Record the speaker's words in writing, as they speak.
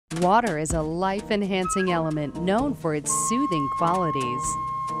Water is a life-enhancing element known for its soothing qualities.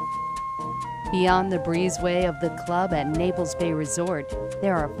 Beyond the breezeway of the club at Naples Bay Resort,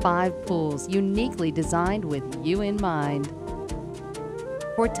 there are 5 pools uniquely designed with you in mind.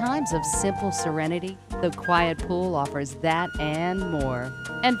 For times of simple serenity, the quiet pool offers that and more.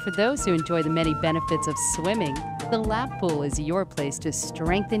 And for those who enjoy the many benefits of swimming, the lap pool is your place to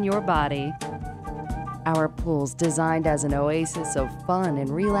strengthen your body. Our pool's designed as an oasis of fun and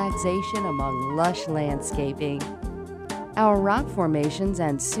relaxation among lush landscaping. Our rock formations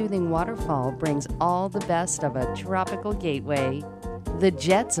and soothing waterfall brings all the best of a tropical gateway. The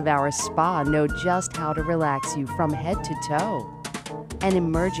jets of our spa know just how to relax you from head to toe. An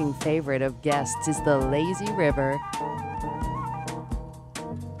emerging favorite of guests is the lazy river.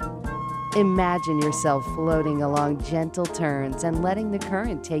 Imagine yourself floating along gentle turns and letting the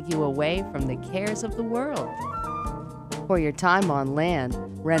current take you away from the cares of the world. For your time on land,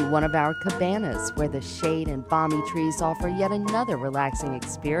 rent one of our cabanas where the shade and balmy trees offer yet another relaxing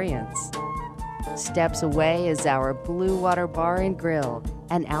experience. Steps away is our Blue Water Bar and Grille,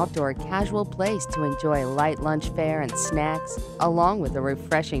 an outdoor casual place to enjoy light lunch fare and snacks along with a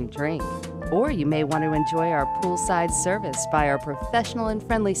refreshing drink. Or you may want to enjoy our poolside service by our professional and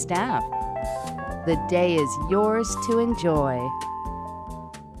friendly staff. The day is yours to enjoy.